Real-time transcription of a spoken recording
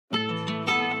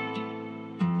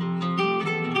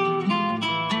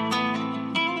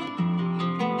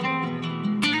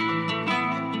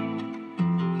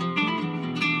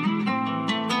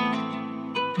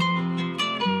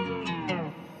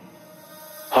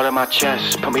All in my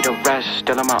chest, put me to rest.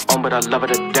 Still on my own, but I love her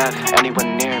to death.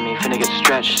 Anyone near me, finna get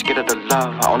stretched. Scared of the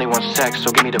love, I only want sex,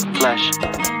 so give me the flesh.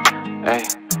 Hey,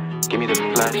 give me the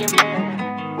flesh.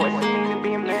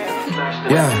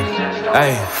 Yeah,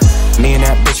 hey, me and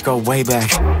that bitch go way back.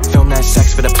 Film that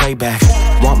sex for the playback.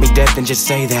 Want me dead, then just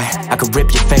say that. I could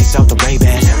rip your face out the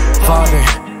Ray-Ban. Father,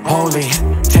 holy,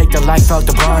 take the life out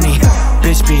the Bonnie.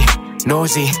 Bitch be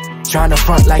nosy, tryna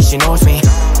front like she knows me.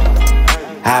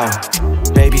 Ow,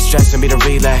 baby stressing me to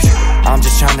relax. I'm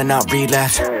just trying to not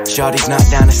relapse. Shawty's not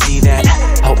down to see that.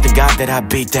 Hope to God that I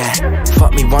beat that.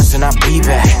 Fuck me once and I'll be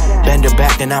back. Bend her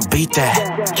back then I beat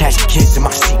that. Catch the kids in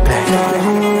my seat back.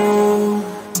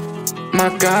 My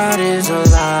God is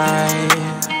alive.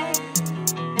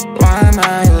 Why am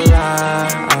I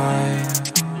alive?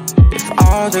 If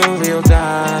all the real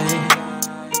die.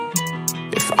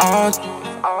 If all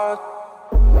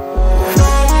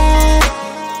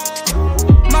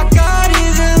my God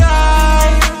is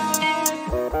alive.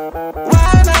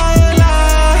 Why am I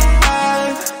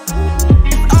alive?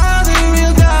 If all the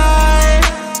real die.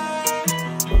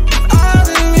 If all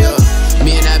the real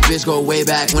Me and that bitch go way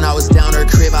back. When I was down her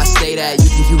crib, I stayed at. You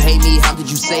think you hate me? How could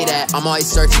you say that? I'm always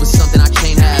searching for something I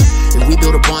can't have. If we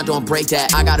build a bond, don't break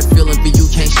that. I got a feeling for you,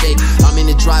 can't shake. I'm in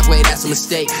the driveway, that's a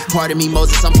mistake. Part of me,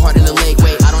 Moses, I'm part in the lake.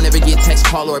 Wait, I don't ever get text,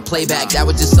 call, or playback. That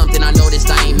was just something I noticed,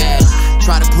 I ain't mad.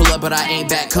 Try to pull up, but I ain't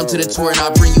back. Come to the tour and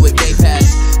I'll bring you a day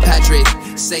pass. Patrick,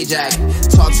 say Jack,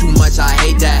 talk too much, I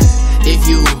hate that. If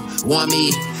you want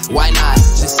me, why not?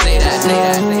 Just say that, say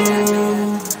that, say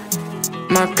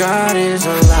that. My God is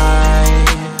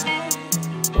alive.